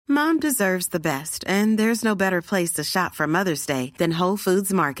Mom deserves the best, and there's no better place to shop for Mother's Day than Whole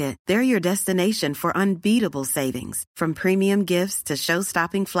Foods Market. They're your destination for unbeatable savings, from premium gifts to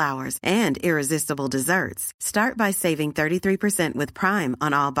show-stopping flowers and irresistible desserts. Start by saving 33% with Prime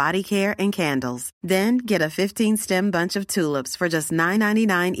on all body care and candles. Then get a 15-stem bunch of tulips for just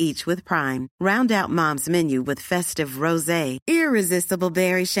 $9.99 each with Prime. Round out Mom's menu with festive rosé, irresistible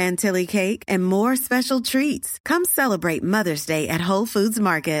berry chantilly cake, and more special treats. Come celebrate Mother's Day at Whole Foods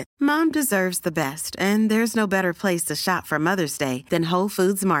Market. Mom deserves the best, and there's no better place to shop for Mother's Day than Whole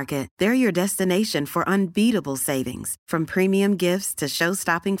Foods Market. They're your destination for unbeatable savings, from premium gifts to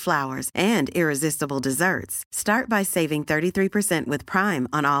show-stopping flowers and irresistible desserts. Start by saving 33% with Prime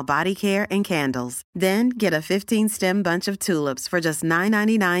on all body care and candles. Then get a 15-stem bunch of tulips for just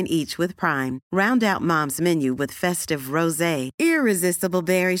 $9.99 each with Prime. Round out Mom's menu with festive rosé, irresistible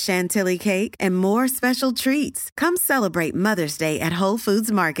berry chantilly cake, and more special treats. Come celebrate Mother's Day at Whole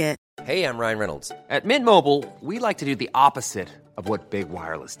Foods Market. Hey, I'm Ryan Reynolds. At Mint Mobile, we like to do the opposite of what Big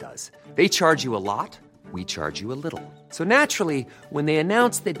Wireless does. They charge you a lot, we charge you a little. So naturally, when they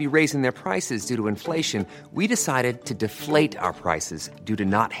announced they'd be raising their prices due to inflation, we decided to deflate our prices due to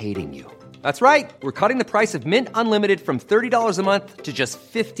not hating you. That's right. We're cutting the price of Mint Unlimited from $30 a month to just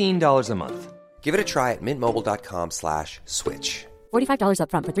 $15 a month. Give it a try at mintmobile.com/switch. $45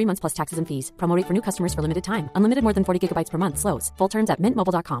 up front for 3 months plus taxes and fees. Promo rate for new customers for limited time. Unlimited more than 40 gigabytes per month. Slows full terms at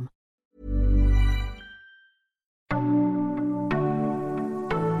mintmobile.com.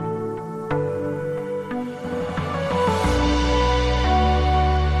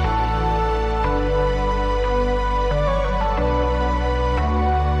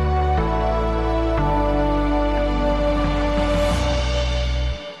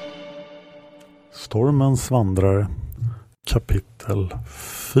 Stormens vandrare, kapitel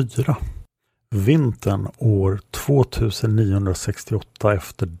 4. Vintern år 2968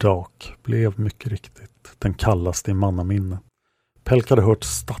 efter Dak blev mycket riktigt den kallaste i mannaminne. Pelk hade hört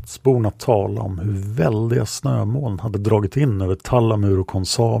stadsborna tala om hur väldiga snömoln hade dragit in över Tallamur och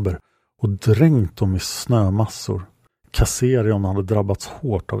Konsaber och dränkt dem i snömassor. Kasserion hade drabbats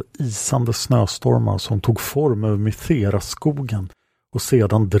hårt av isande snöstormar som tog form över Mythera-skogen och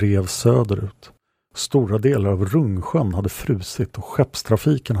sedan drev söderut. Stora delar av Rungsjön hade frusit och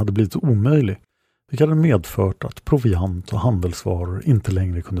skeppstrafiken hade blivit omöjlig, vilket hade medfört att proviant och handelsvaror inte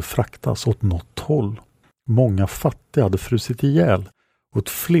längre kunde fraktas åt något håll. Många fattiga hade frusit ihjäl och ett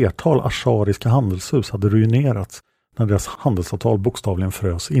flertal ashariska handelshus hade ruinerats när deras handelsavtal bokstavligen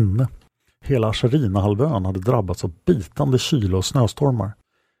frös inne. Hela Asharina-halvön hade drabbats av bitande kyla och snöstormar.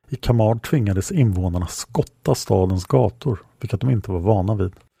 I Kamard tvingades invånarna skotta stadens gator, vilket de inte var vana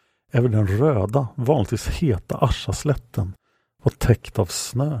vid. Även den röda, vanligtvis heta Aschaslätten var täckt av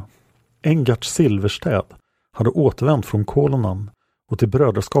snö. Engart Silverstäd hade återvänt från Kolonan och till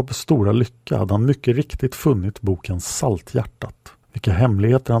brödraskapets stora lycka hade han mycket riktigt funnit boken Salthjärtat. Vilka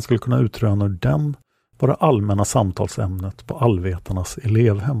hemligheter han skulle kunna utröna ur den var det allmänna samtalsämnet på allvetarnas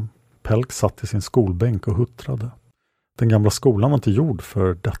elevhem. Pelk satt i sin skolbänk och huttrade. Den gamla skolan var inte gjord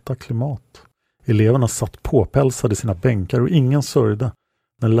för detta klimat. Eleverna satt påpälsade i sina bänkar och ingen sörjde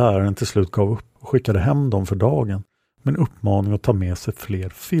när läraren till slut gav upp och skickade hem dem för dagen med en uppmaning att ta med sig fler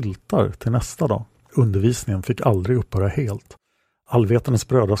filtar till nästa dag. Undervisningen fick aldrig upphöra helt. Allvetarnas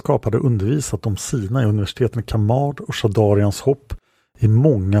brödraskap hade undervisat om sina i universiteten i Kamard och Shadarians hopp i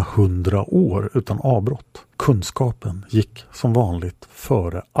många 100 år utan avbrott. Kunskapen gick som vanligt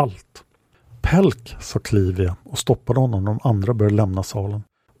före allt. Pelk, sa Clivia och stoppade honom när de andra började lämna salen.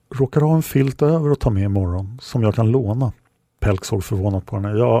 Råkar ha en filt över och ta med imorgon som jag kan låna. Pelk såg förvånat på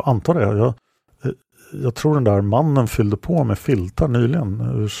henne. Jag antar det. Jag tror den där mannen fyllde på med filtar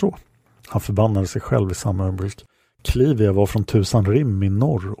nyligen. Så. Han förbannade sig själv i samma ögonblick. Clivia var från Tusan Rim i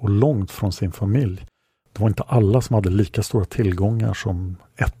norr och långt från sin familj. Det var inte alla som hade lika stora tillgångar som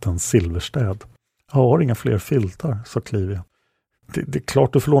ätten Silverstäd. Jag har inga fler filtar, sa Clivia. Det är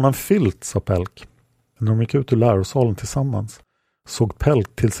klart du får låna en filt, sa Pelk. När de gick ut ur lärosalen tillsammans såg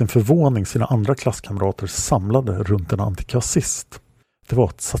Pelk till sin förvåning sina andra klasskamrater samlade runt en antikvasist. Det var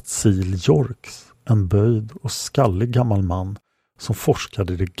ett Satsil Jorks, en böjd och skallig gammal man som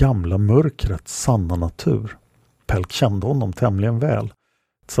forskade i det gamla mörkrets sanna natur. Pelk kände honom tämligen väl.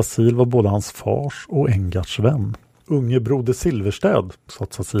 Satsil var både hans fars och Engarts vän. Unge broder Silverstäd, sa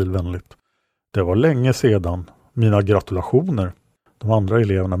Satsil vänligt. Det var länge sedan. Mina gratulationer. De andra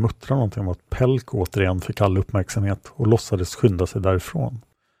eleverna muttrade någonting om att Pelk återigen fick all uppmärksamhet och låtsades skynda sig därifrån.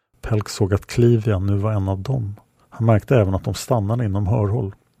 Pelk såg att Clivia nu var en av dem. Han märkte även att de stannade inom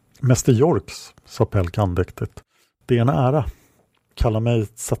hörhåll. Mäster Jorks, sa Pelk andäktigt. Det är en ära. Kalla mig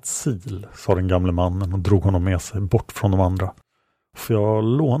Satsil, sa den gamle mannen och drog honom med sig bort från de andra. För jag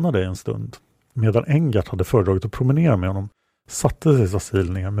lånade dig en stund. Medan Engart hade föredragit att promenera med honom satte sig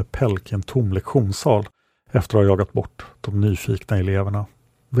Cecile ner med Pelk i en tom lektionssal efter att ha jagat bort de nyfikna eleverna.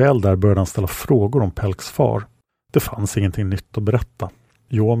 Väl där började han ställa frågor om Pelks far. Det fanns ingenting nytt att berätta.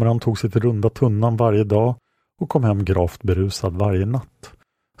 Jomeran tog sig till runda tunnan varje dag och kom hem gravt berusad varje natt.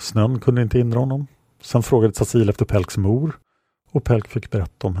 Snön kunde inte hindra honom. Sen frågade Cecile efter Pelks mor och Pelk fick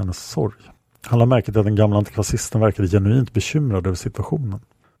berätta om hennes sorg. Han lade märke till att den gamla antikvasisten verkade genuint bekymrad över situationen.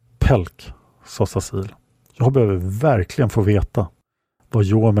 Pelk, sa Cecile, jag behöver verkligen få veta vad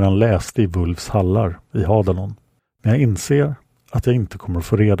Jomeran läste i Wulfs hallar i Hadalon. Men jag inser att jag inte kommer att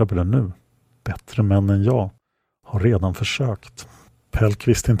få reda på det nu. Bättre män än jag har redan försökt. Pelk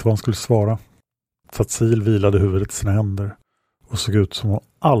visste inte vad han skulle svara. Cecile vilade huvudet i sina händer och såg ut som om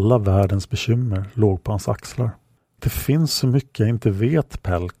alla världens bekymmer låg på hans axlar. Det finns så mycket jag inte vet,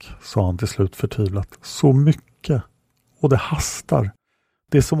 Pelk, sa han till slut förtvivlat. Så mycket. Och det hastar.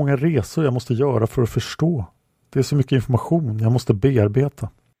 Det är så många resor jag måste göra för att förstå. Det är så mycket information jag måste bearbeta.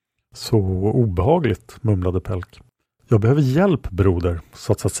 Så obehagligt, mumlade Pelk. Jag behöver hjälp, broder,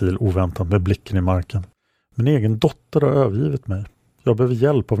 sa Cecile oväntat med blicken i marken. Min egen dotter har övergivit mig. Jag behöver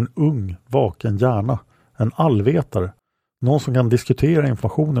hjälp av en ung, vaken hjärna. En allvetare. Någon som kan diskutera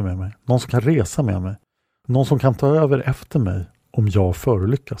informationen med mig. Någon som kan resa med mig. Någon som kan ta över efter mig om jag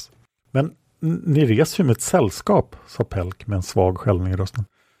förolyckas. Men ni reser ju med ett sällskap, sa Pelk med en svag skällning i rösten.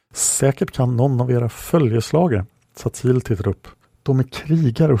 Säkert kan någon av era följeslagare. Cecile tittar upp. De är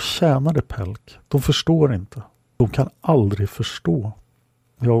krigare och tjänade, Pelk. De förstår inte. De kan aldrig förstå.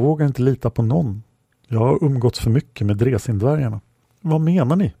 Jag vågar inte lita på någon. Jag har umgåtts för mycket med Dresindvärgarna. Vad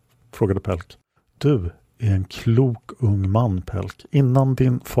menar ni? Frågade Pelk. Du är en klok ung man, Pelk. Innan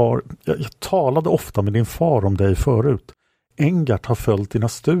din far... Jag talade ofta med din far om dig förut. Engart har följt dina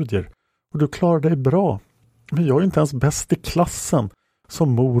studier. Och du klarar dig bra. Men jag är inte ens bäst i klassen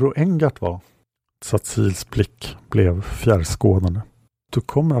som mor och Engart var. Ceciles blick blev fjärrskådande. Du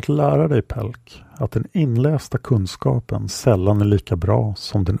kommer att lära dig, Pelk, att den inlästa kunskapen sällan är lika bra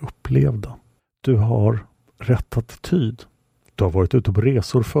som den upplevda. Du har rätt attityd. Du har varit ute på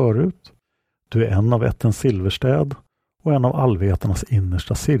resor förut. Du är en av ätten Silverstäd och en av allvetarnas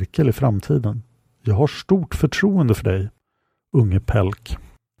innersta cirkel i framtiden. Jag har stort förtroende för dig, unge Pelk.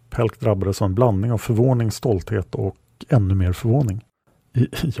 Pelk drabbades av en blandning av förvåning, stolthet och ännu mer förvåning.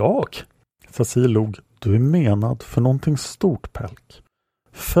 Jag? Cecile log. Du är menad för någonting stort, Pelk.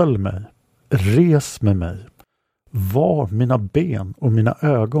 Följ mig. Res med mig. Var mina ben och mina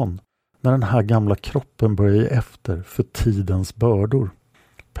ögon när den här gamla kroppen börjar ge efter för tidens bördor.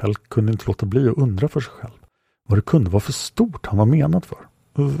 Pelk kunde inte låta bli att undra för sig själv vad det kunde vara för stort han var menad för.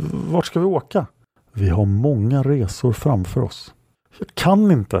 Vart ska vi åka? Vi har många resor framför oss. Jag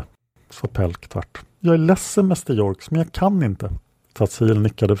kan inte, sa Pelk tvärt. Jag är ledsen, Mäster Yorks, men jag kan inte. Cecile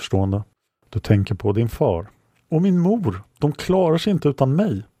nickade förstående. Du tänker på din far. Och min mor, de klarar sig inte utan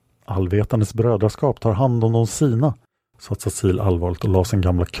mig. Allvetarnes brödraskap tar hand om de sina, sa Cecile allvarligt och la sin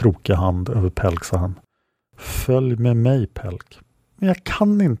gamla krokiga hand över Pelks arm. Följ med mig, Pelk. Men jag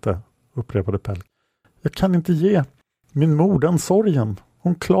kan inte, upprepade Pelk. Jag kan inte ge min mor den sorgen.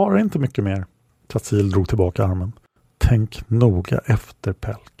 Hon klarar inte mycket mer. Cecile drog tillbaka armen. Tänk noga efter,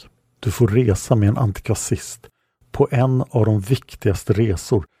 Pelk. Du får resa med en antikvasist på en av de viktigaste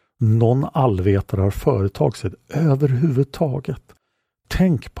resor någon allvetare har företagit sig överhuvudtaget.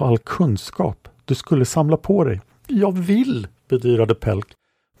 Tänk på all kunskap du skulle samla på dig. Jag vill, bedyrade Pelk.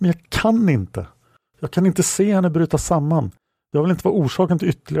 Men jag kan inte. Jag kan inte se henne bryta samman. Jag vill inte vara orsaken till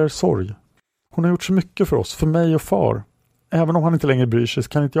ytterligare sorg. Hon har gjort så mycket för oss, för mig och far. Även om han inte längre bryr sig så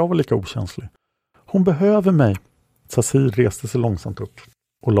kan inte jag vara lika okänslig. Hon behöver mig. Cecile reste sig långsamt upp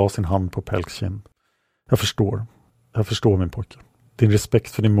och la sin hand på Pelks kind. Jag förstår min pojke. Din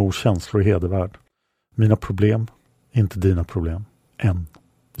respekt för din mors känslor är hedervärd. Mina problem är inte dina problem. Än.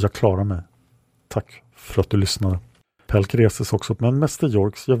 Jag klarar mig. Tack för att du lyssnade. Pelk reses också upp. Men Mäster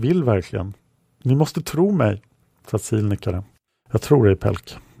Yorks, jag vill verkligen. Ni måste tro mig. Cecile nickade. Jag tror dig,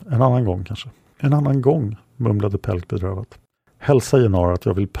 Pelk. En annan gång kanske. En annan gång, mumlade Pelk bedrövat. Hälsa Genara att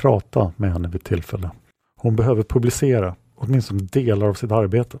jag vill prata med henne vid tillfälle. Hon behöver publicera åtminstone delar av sitt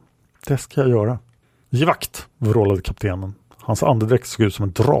arbete. Det ska jag göra. Ge vakt, vrålade kaptenen. Hans andedräkt såg ut som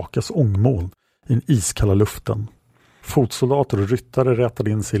en drakas ångmoln i den iskalla luften. Fotsoldater och ryttare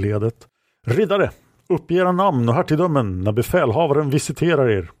rätade in sig i ledet. Riddare, uppge era namn och hertigdömen när befälhavaren visiterar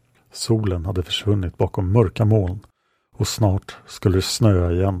er. Solen hade försvunnit bakom mörka moln och snart skulle det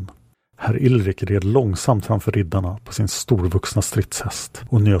snöa igen. Herr Ilrik red långsamt framför riddarna på sin storvuxna stridshäst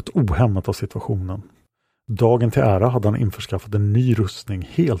och njöt ohämmat av situationen. Dagen till ära hade han införskaffat en ny rustning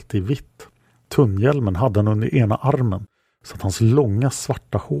helt i vitt. Tunnhjälmen hade han under ena armen så att hans långa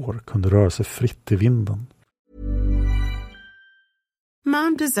svarta hår kunde röra sig fritt i vinden.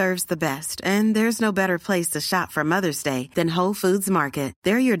 Mom deserves the best, and there's no better place to shop for Mother's Day than Whole Foods Market.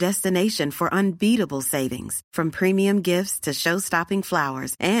 They're your destination for unbeatable savings, from premium gifts to show-stopping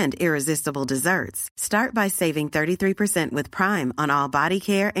flowers and irresistible desserts. Start by saving 33% with Prime on all body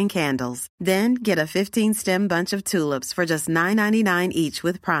care and candles. Then get a 15-stem bunch of tulips for just $9.99 each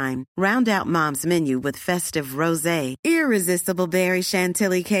with Prime. Round out Mom's menu with festive rosé, irresistible berry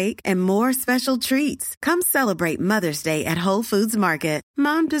chantilly cake, and more special treats. Come celebrate Mother's Day at Whole Foods Market.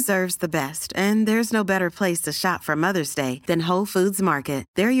 Mom deserves the best, and there's no better place to shop for Mother's Day than Whole Foods Market.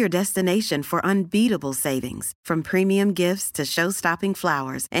 They're your destination for unbeatable savings, from premium gifts to show-stopping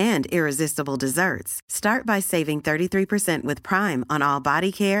flowers and irresistible desserts. Start by saving 33% with Prime on all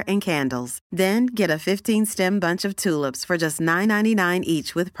body care and candles. Then get a 15-stem bunch of tulips for just $9.99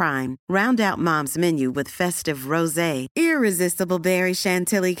 each with Prime. Round out Mom's menu with festive rosé, irresistible berry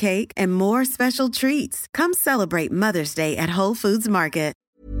chantilly cake, and more special treats. Come celebrate Mother's Day at Whole Foods Market.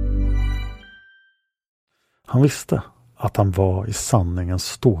 Han visste att han var i sanning en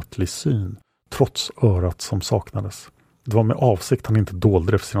ståtlig syn, trots örat som saknades. Det var med avsikt han inte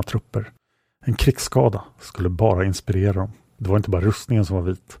dolde det för sina trupper. En krigsskada skulle bara inspirera dem. Det var inte bara rustningen som var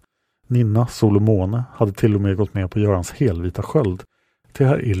vit. Ninna, Sol och Måne hade till och med gått med på att göra hans helvita sköld till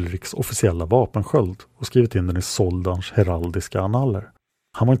herr Ilriks officiella vapensköld och skrivit in den i Soldans heraldiska annaler.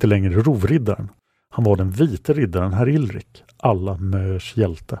 Han var inte längre rovriddaren. Han var den vite riddaren herr Ilrik, alla mörs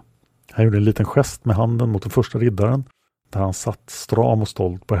hjälte. Han gjorde en liten gest med handen mot den första riddaren, där han satt stram och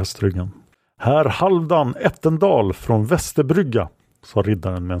stolt på hästryggen. Herr Halvdan Ettendal från Västerbrygga, sa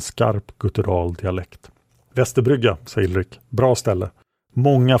riddaren med en skarp guttural dialekt. Västerbrygga, sa Ilrik. Bra ställe.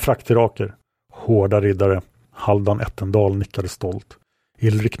 Många frakttiraker. Hårda riddare. Halvdan Ettendal nickade stolt.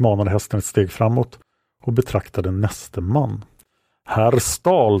 Ilrik manade hästen ett steg framåt och betraktade näste man. Herr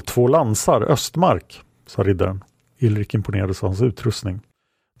Stal 2 lansar, Östmark, sa riddaren. Ilrik imponerades av hans utrustning.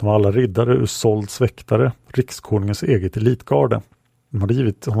 De var alla riddare ur Solds väktare, rikskonungens eget elitgarde. De hade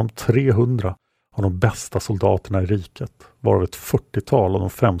givit honom 300 av de bästa soldaterna i riket, varav ett 40-tal av de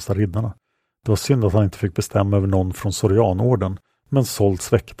främsta riddarna. Det var synd att han inte fick bestämma över någon från Sorianorden, men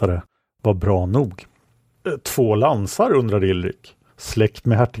Solds väktare var bra nog. 2 lansar, undrade Ilrik. Släkt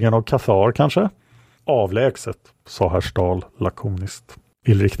med hertigen av Cathar kanske? Avlägset, sa herr Stal lakoniskt.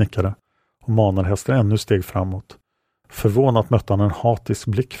 Ilrik nickade och manade hästen ännu steg framåt. Förvånat mötte han en hatisk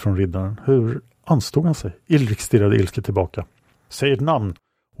blick från riddaren. Hur anstod han sig? Ilrik stirrade ilsket tillbaka. Säg ett namn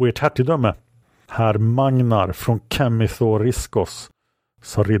och ert hertigdöme. Herr Magnar från Kemithoriskos,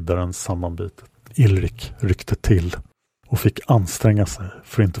 sa riddaren sammanbitet. Ilrik ryckte till och fick anstränga sig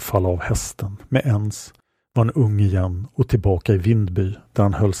för att inte falla av hästen. Med ens var han ung igen och tillbaka i Vindby, där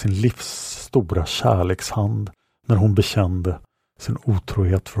han höll sin livs stora kärlekshand när hon bekände sin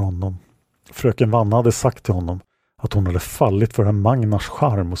otrohet för honom. Fröken Vanna hade sagt till honom att hon hade fallit för herr Magnars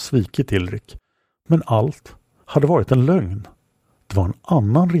charm och svikit Ilrik. Men allt hade varit en lögn. Det var en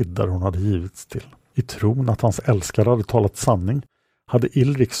annan riddare hon hade givits till. I tron att hans älskare hade talat sanning hade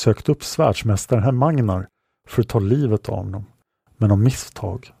Ilrik sökt upp svärdsmästaren herr Magnar för att ta livet av honom, men av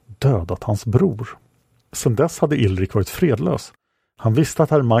misstag dödat hans bror. Sedan dess hade Ilrik varit fredlös. Han visste att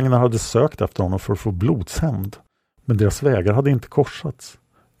herr Magnar hade sökt efter honom för att få blodshämnd, men deras vägar hade inte korsats.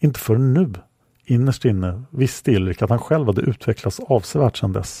 Inte förrän nu. Innerst inne visste Ilrik att han själv hade utvecklats avsevärt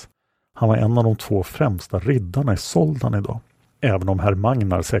sedan dess. Han var en av de 2 främsta riddarna i Soldan idag. Även om herr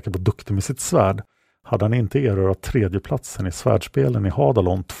Magnar säkert var duktig med sitt svärd, hade han inte erövrat 3:e platsen i svärdspelen i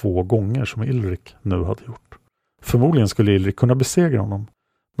Hadalon 2 gånger som Ilrik nu hade gjort. Förmodligen skulle Ilrik kunna besegra honom,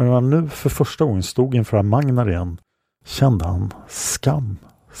 men när han nu för första gången stod inför herr Magnar igen kände han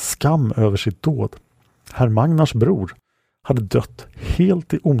skam över sitt dåd. Herr Magnars bror hade dött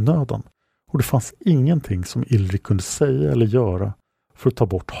helt i onödan, och det fanns ingenting som Ilrik kunde säga eller göra för att ta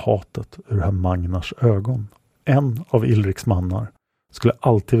bort hatet ur herr Magnars ögon. En av Ilriks mannar skulle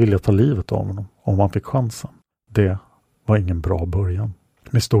alltid vilja ta livet av honom om han fick chansen. Det var ingen bra början.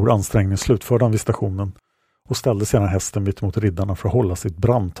 Med stor ansträngning slutförde han visitationen och ställde sedan hästen mitt mot riddarna för att hålla sitt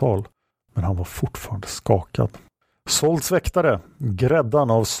brandtal, men han var fortfarande skakad. Solds väktare,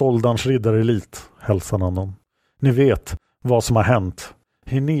 gräddan av Soldans riddarelit, hälsade han dem. Ni vet vad som har hänt.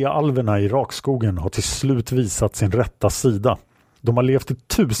 Hinea-alverna i Rakskogen har till slut visat sin rätta sida. De har levt i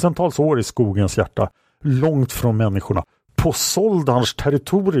tusentals år i skogens hjärta, långt från människorna, på Soldans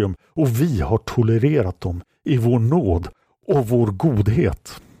territorium, och vi har tolererat dem i vår nåd och vår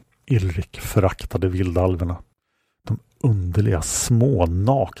godhet. Ilrik föraktade vildalverna. De underliga, små,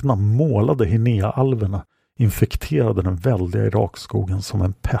 nakna, målade Hinea-alverna infekterade den väldiga Irakskogen som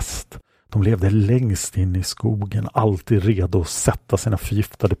en pest. De levde längst in i skogen, alltid redo att sätta sina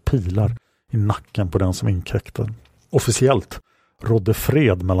förgiftade pilar i nacken på den som inkräktade. Officiellt rådde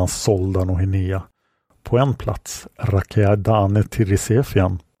fred mellan Soldan och Hinea. På en plats, Rakeadane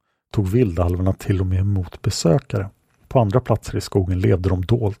Tirisefian, tog vildalverna till och med emot besökare. På andra platser i skogen levde de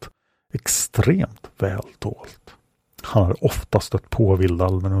dolt, extremt väl dolt. Han hade ofta stött på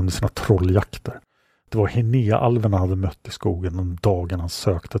vildalverna under sina trolljakter. Det var Hinea-alverna hade mött i skogen den dagen han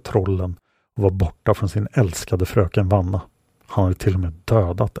sökte trollen och var borta från sin älskade fröken Vanna. Han hade till och med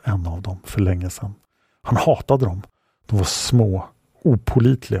dödat en av dem för länge sedan. Han hatade dem. De var små,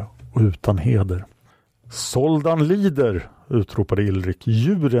 opålitliga och utan heder. Soldan lider, utropade Ilrik.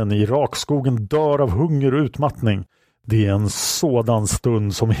 Djuren i rakskogen dör av hunger och utmattning. Det är en sådan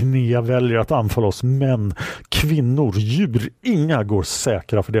stund som Hinea väljer att anfalla oss män, kvinnor, djur. Inga går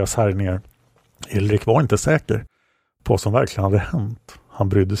säkra för deras härjningar. Ilrik var inte säker på vad som verkligen hade hänt. Han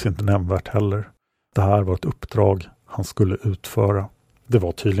brydde sig inte nämnvärt heller. Det här var ett uppdrag han skulle utföra. Det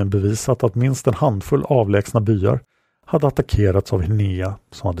var tydligen bevisat att minst en handfull avlägsna byar hade attackerats av Hinea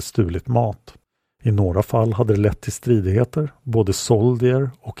som hade stulit mat. I några fall hade det lett till stridigheter. Både soldier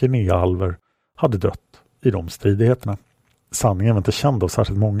och Hinea-alver hade dött i de stridigheterna. Sanningen var inte känd av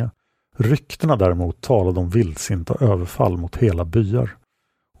särskilt många. Ryktena däremot talade om vildsinta överfall mot hela byar.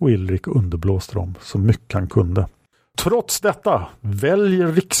 Och Ilrik underblåste dem så mycket han kunde. Trots detta väljer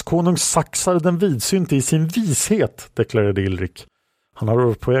rikskonung Saxar den vidsynte i sin vishet, deklarerade Ilrik. Han hade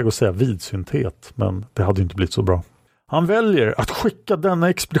varit på väg att säga vidsynthet, men det hade inte blivit så bra. Han väljer att skicka denna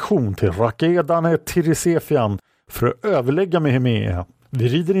expedition till Rakeadane Tirisefian för att överlägga med Hinea. Vi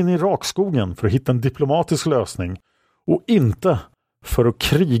rider in i rakskogen för att hitta en diplomatisk lösning och inte för att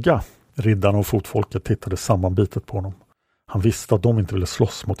kriga. Riddarna och fotfolket tittade sammanbitet på honom. Han visste att de inte ville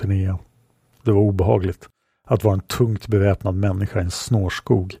slåss mot Hinea. Det var obehagligt att vara en tungt beväpnad människa i en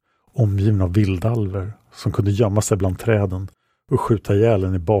snårskog omgiven av vildalver som kunde gömma sig bland träden och skjuta ihjäl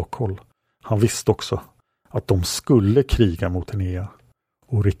en i bakhåll. Han visste också att de skulle kriga mot Hinea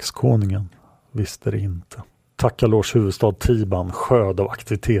och rikskonungen visste det inte. Takalors huvudstad Tiban sköd av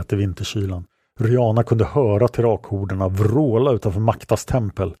aktivitet i vinterkylan. Rihanna kunde höra Tirakhorderna vråla utanför Maktas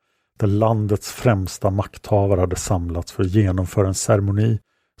tempel där landets främsta makthavare hade samlats för att genomföra en ceremoni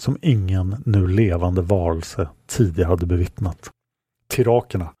som ingen nu levande varelse tidigare hade bevittnat.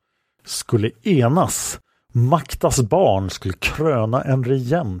 Tirakerna skulle enas. Maktas barn skulle kröna en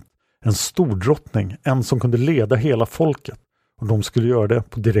regent, en stordrottning, en som kunde leda hela folket. Och de skulle göra det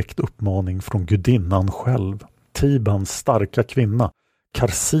på direkt uppmaning från gudinnan själv. Tibans starka kvinna,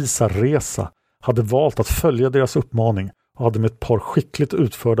 Karsisa Reza, hade valt att följa deras uppmaning och hade med ett par skickligt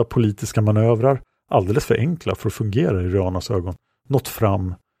utförda politiska manövrar, alldeles för enkla för att fungera i Rihannas ögon, nått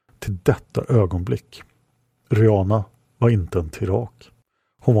fram till detta ögonblick. Rihanna var inte en tirak.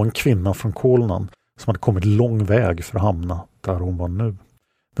 Hon var en kvinna från Kolnan som hade kommit lång väg för att hamna där hon var nu.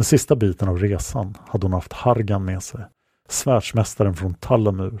 Den sista biten av resan hade hon haft Hargan med sig, svärdsmästaren från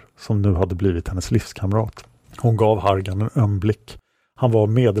Talamur som nu hade blivit hennes livskamrat. Hon gav Hargan en ömblick. Han var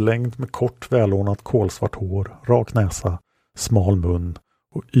medellängd med kort välordnat kolsvart hår, rak näsa, smal mun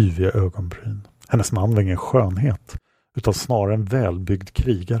och yviga ögonbryn. Hennes man var ingen skönhet utan snarare en välbyggd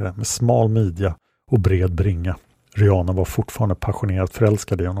krigare med smal midja och bred bringa. Rihanna var fortfarande passionerat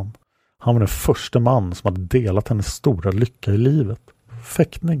förälskad i honom. Han var den första man som hade delat hennes stora lycka i livet.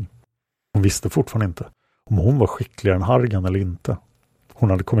 Fäktning. Hon visste fortfarande inte om hon var skickligare än Hargan eller inte. Hon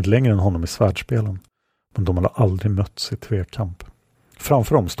hade kommit längre än honom i svärdspelen, men de hade aldrig mötts i tvekamp.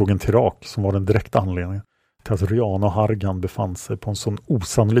 Framför dem stod en tirak som var den direkta anledningen till att Rihanna och Hargan befann sig på en sån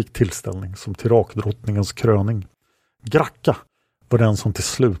osannolik tillställning som tirakdrottningens kröning. Gracka var den som till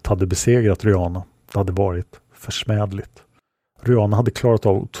slut hade besegrat Rihanna. Det hade varit försmädligt. Rihanna hade klarat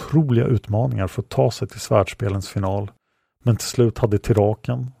av otroliga utmaningar för att ta sig till svärdspelens final. Men till slut hade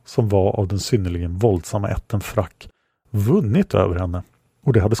tiraken, som var av den synnerligen våldsamma ätten Frack, vunnit över henne.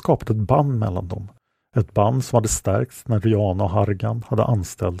 Och det hade skapat ett band mellan dem. Ett band som hade stärkts när Rihanna och Hargan hade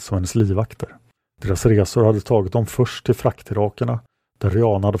anställts som hennes livvakter. Deras resor hade tagit dem först till Fracktirakerna, där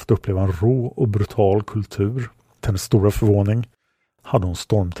Rihanna hade fått uppleva en rå och brutal kultur. Till hennes stora förvåning hade hon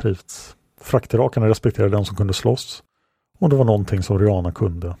stormtrivts. Fracktirakerna respekterade den som kunde slåss. Och det var någonting som Rihanna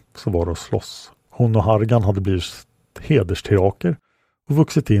kunde, så var det att slåss. Hon och Hargan hade blivit hederstiraker och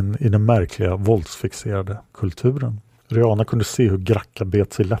vuxit in i den märkliga våldsfixerade kulturen. Rihanna kunde se hur Gracka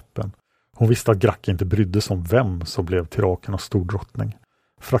bet sig i läppen. Hon visste att Gracka inte brydde sig om vem som blev tirakernas stordrottning.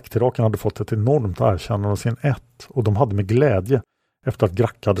 Fracktiraken hade fått ett enormt erkännande av sin ett och de hade med glädje efter att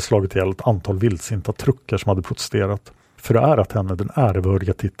Gracka hade slagit ihjäl ett antal vildsinta truckar som hade protesterat förärat henne den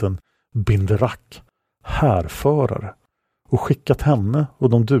ärevördiga titeln Binderak, härförare. och skickat henne och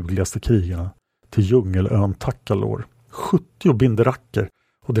de dugligaste krigarna till djungelön Takalor. 70 binderacker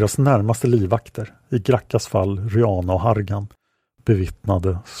och deras närmaste livvakter, i Grackas fall Riana och Hargan,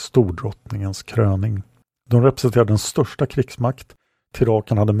 bevittnade stordrottningens kröning. De representerade den största krigsmakt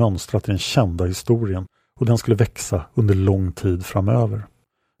Tiraken hade mönstrat i den kända historien, och den skulle växa under lång tid framöver.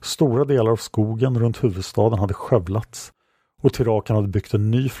 Stora delar av skogen runt huvudstaden hade skövlats, och Tiraken hade byggt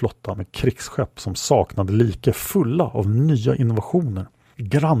en ny flotta med krigsskepp som saknade like, fulla av nya innovationer.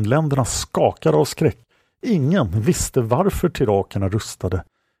 Grannländerna skakade av skräck. Ingen visste varför Tirakerna rustade,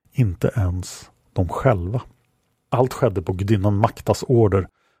 inte ens de själva. Allt skedde på gudinnan Maktas order.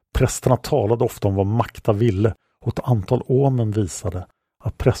 Prästerna talade ofta om vad Makta ville, och ett antal omen visade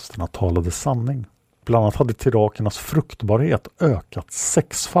att prästerna talade sanning. Bland annat hade tirakernas fruktbarhet ökat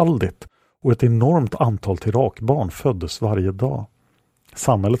 6-faldigt, och ett enormt antal tirakbarn föddes varje dag.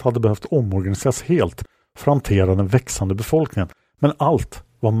 Samhället hade behövt omorganiseras helt för att hantera den växande befolkningen, men allt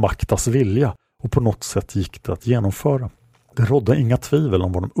var Maktas vilja, och på något sätt gick det att genomföra. Det rådde inga tvivel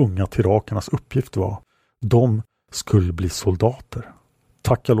om vad de unga tirakernas uppgift var. De skulle bli soldater.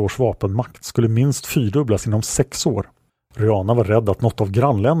 Takalors vapenmakt skulle minst 4-dubblas inom 6 år. Riana var rädd att något av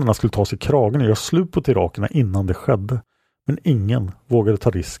grannländerna skulle ta sig kragen och göra slut på tirakerna innan det skedde. Men ingen vågade ta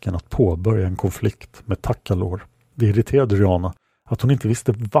risken att påbörja en konflikt med Takalor. Det irriterade Riana att hon inte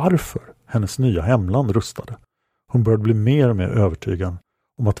visste varför hennes nya hemland rustade. Hon började bli mer och mer övertygad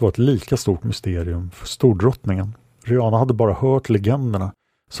om att det var ett lika stort mysterium för stordrottningen. Riana hade bara hört legenderna,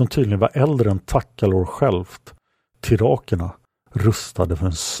 som tydligen var äldre än Takalor självt. Tirakerna rustade för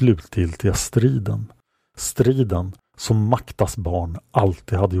den slutgiltiga striden. Striden som Maktas barn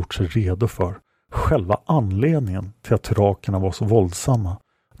alltid hade gjort sig redo för. Själva anledningen till att tirakerna var så våldsamma.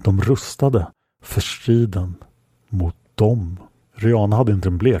 De rustade för striden mot dem. Riana hade inte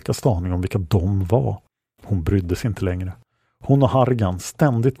en blekaste aning om vilka de var. Hon brydde sig inte längre. Hon och Hargan,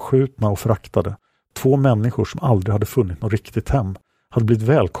 ständigt skjutna och föraktade, 2 människor som aldrig hade funnit något riktigt hem, hade blivit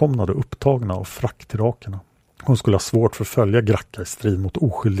välkomnade och upptagna av frakttirakerna. Hon skulle ha svårt för att följa Gracka i strid mot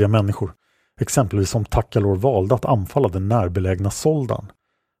oskyldiga människor. Exempelvis om Takalor valde att anfalla den närbelägna Soldan.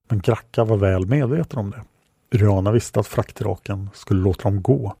 Men Gracka var väl medveten om det. Riana visste att frakttiraken skulle låta dem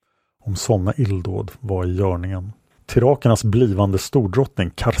gå om sådana illdåd var i görningen. Tirakernas blivande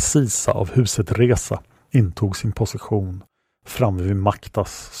stordrottning Karsisa av huset Resa intog sin position framme vid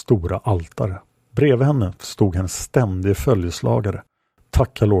Maktas stora altare. Bredvid henne stod hennes ständige följeslagare,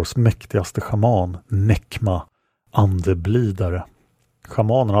 Takalors mäktigaste schaman, Nekma, andeblidare.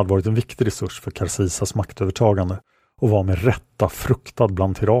 Schamanen hade varit en viktig resurs för Karsisas maktövertagande och var med rätta fruktad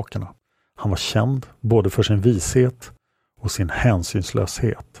bland tirakerna. Han var känd både för sin vishet och sin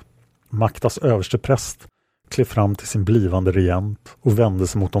hänsynslöshet. Maktas överste präst klev fram till sin blivande regent och vände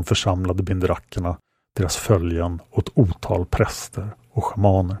sig mot de församlade binderackerna, deras följen och ett otal präster och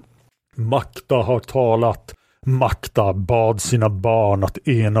schamaner. Makta har talat. Makta bad sina barn att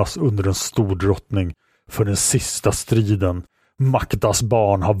enas under en stordrottning för den sista striden. Maktas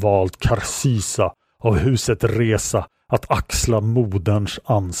barn har valt Karsisa av huset Resa att axla moderns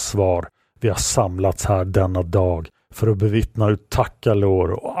ansvar. Vi har samlats här denna dag för att bevittna hur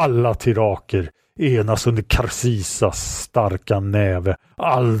Takalor och alla tiraker enas under Karsisas starka näve.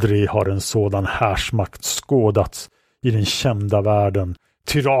 Aldrig har en sådan härsmakt skådats i den kända världen.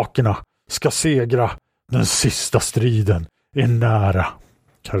 Tirakerna ska segra. Den sista striden är nära.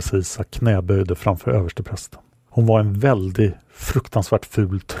 Karsisa knäböjde framför översteprästen. Hon var en väldigt fruktansvärt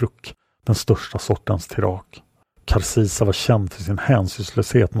ful truck, den största sortens tirak. Karsisa var känd för sin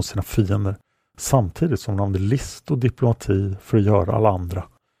hänsynslöshet mot sina fiender, samtidigt som hon hade list och diplomati för att göra alla andra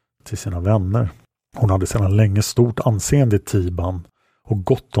till sina vänner. Hon hade sedan länge stort anseende i Tiban och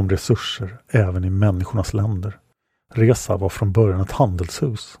gott om resurser även i människornas länder. Resa var från början ett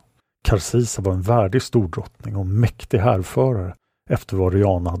handelshus. Karsisa var en värdig stordrottning och mäktig härförare efter vad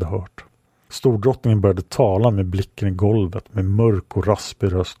Riana hade hört. Stordrottningen började tala med blicken i golvet med mörk och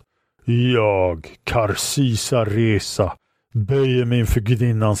raspig röst. Jag, Karsisa Resa, böjer mig inför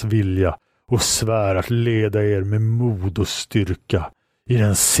gudinnans vilja och svär att leda er med mod och styrka i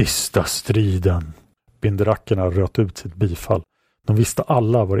den sista striden. Binderackerna röt ut sitt bifall. De visste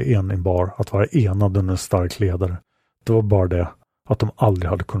alla vad det innebar att vara enad under en stark ledare. Det var bara det att de aldrig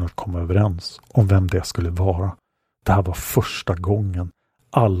hade kunnat komma överens om vem det skulle vara. Det här var första gången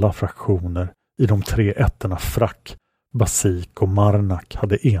alla fraktioner i de 3 ätterna Frak, Basik och Marnak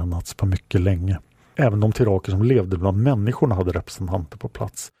hade enats på mycket länge. Även de tiraker som levde bland människorna hade representanter på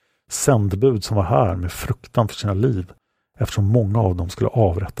plats. Sändebud som var här med fruktan för sina liv, eftersom många av dem skulle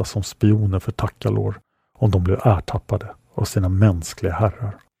avrättas som spioner för Takalor om de blev ertappade av sina mänskliga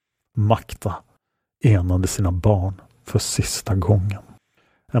herrar. Makta enade sina barn för sista gången.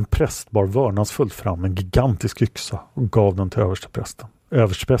 En präst bar vördnadsfullt fram en gigantisk yxa och gav den till översteprästen.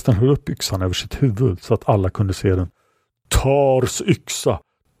 Översteprästen höll upp yxan över sitt huvud så att alla kunde se den. Tars yxa!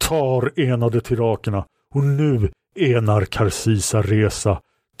 Tar enade tirakerna och nu enar Karsisa resa.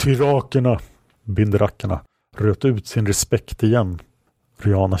 Tirakerna, binderackarna, röt ut sin respekt igen.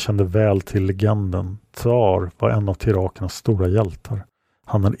 Rihanna kände väl till legenden. Tar var en av tirakernas stora hjältar.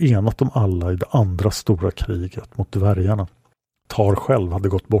 Han hade enat dem alla i det andra stora kriget mot dvärgarna. Tar själv hade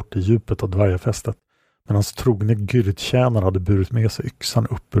gått bort i djupet av dvärgafästet, men hans trogne gyrdtjänare hade burit med sig yxan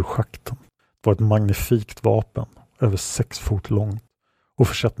upp ur schakten. Det var ett magnifikt vapen, över 6 fot långt, och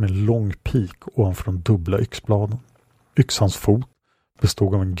försett med en lång pik ovanför de dubbla yxbladen. Yxans fot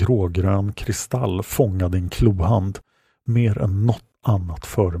bestod av en grågrön kristall fångad i en klohand. Mer än något annat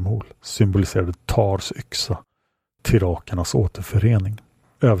föremål symboliserade Tars yxa, tirakernas återförening.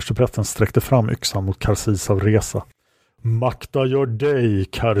 Översteprästen sträckte fram yxan mot Karsisa av Resa. Makta gör dig,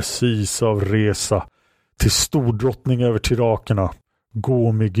 Karsisa av Resa, till stordrottning över tirakerna.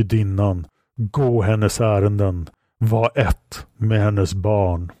 Gå med gudinnan, gå hennes ärenden, var ett med hennes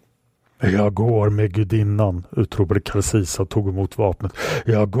barn. Jag går med gudinnan, utropade Karsisa och tog emot vapnet.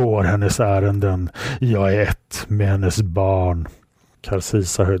 Jag går hennes ärenden, jag är ett med hennes barn.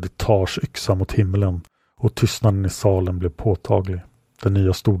 Karsisa höjde Tars yxa mot himlen och tystnaden i salen blev påtaglig. Den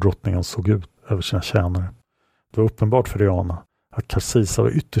nya stordrottningen såg ut över sina tjänare. Det var uppenbart för Rihanna att Karsisa var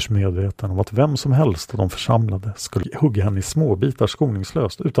ytterst medveten om att vem som helst av de församlade skulle hugga henne i småbitar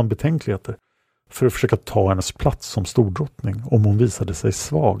skoningslöst utan betänkligheter för att försöka ta hennes plats som stordrottning om hon visade sig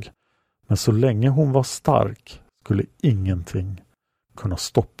svag. Men så länge hon var stark skulle ingenting kunna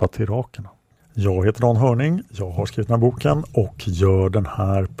stoppa tirakerna. Jag heter Dan Hörning, jag har skrivit den här boken och gör den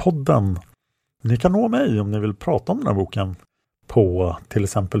här podden. Ni kan nå mig om ni vill prata om den här boken på till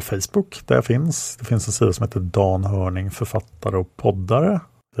exempel Facebook där jag finns. Det finns en sida som heter Dan Hörning, författare och poddare.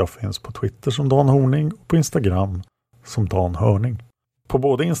 Jag finns på Twitter som Dan Hörning och på Instagram som Dan Hörning. På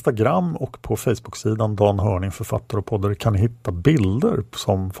både Instagram och på Facebook-sidan Dan Hörning, författare och poddare kan ni hitta bilder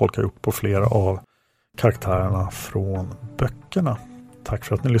som folk har gjort på flera av karaktärerna från böckerna. Tack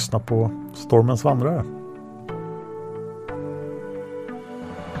för att ni lyssnar på Stormens vandrare.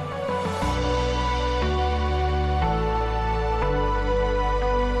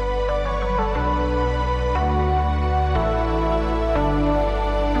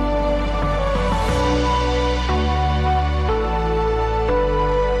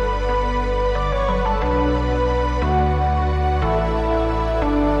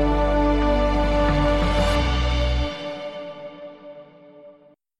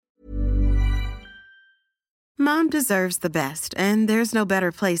 Mom deserves the best, and there's no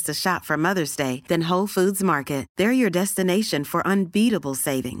better place to shop for Mother's Day than Whole Foods Market. They're your destination for unbeatable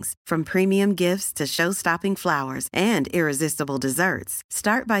savings, from premium gifts to show-stopping flowers and irresistible desserts.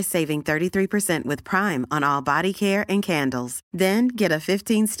 Start by saving 33% with Prime on all body care and candles. Then get a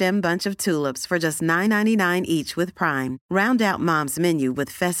 15-stem bunch of tulips for just $9.99 each with Prime. Round out Mom's menu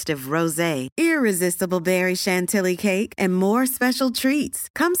with festive rosé, irresistible berry chantilly cake, and more special treats.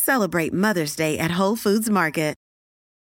 Come celebrate Mother's Day at Whole Foods Market.